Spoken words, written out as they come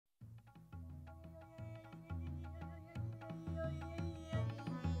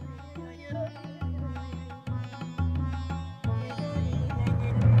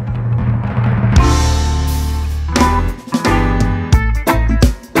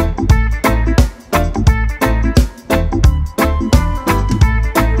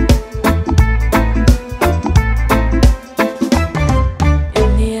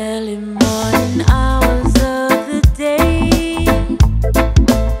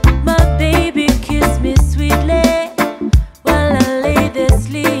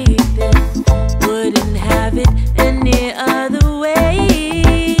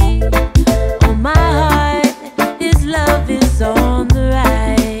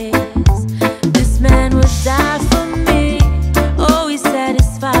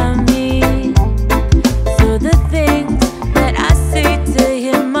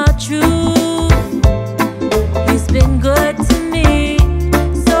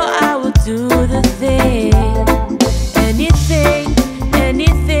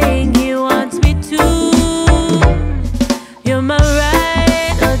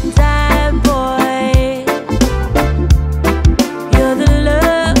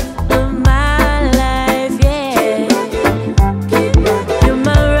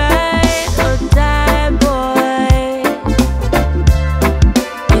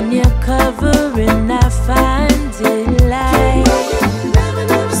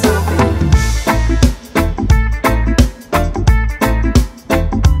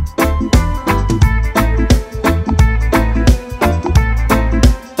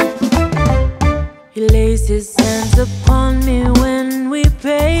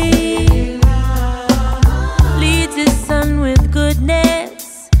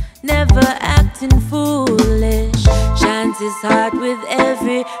heart with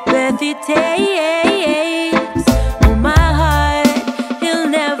every breath he takes. Oh, my heart, he'll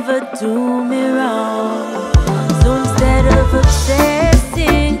never do me wrong. So instead of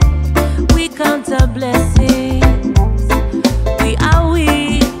obsessing, we count our blessings. We are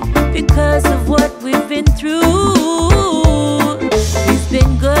weak because of what we've been through. He's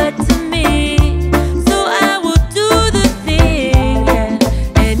been good to me, so I will do the thing, yeah.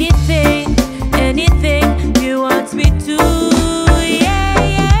 Anything he wants me to, yeah,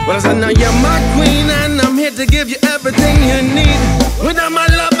 yeah. Well, I said, now you're my queen, and I'm here to give you everything you need. Without my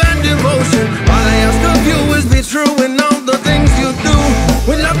love and devotion, all I ask of you is be true in all the things you do.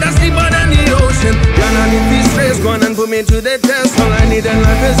 With love that's deeper than the ocean, you're not in this race, go on and put me to the test. All I need in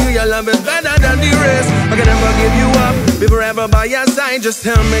life is you, your love is better than the rest. I can never give you up, be forever by your side. Just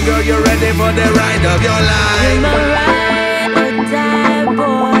tell me, girl, you're ready for the ride of your life. You're my ride.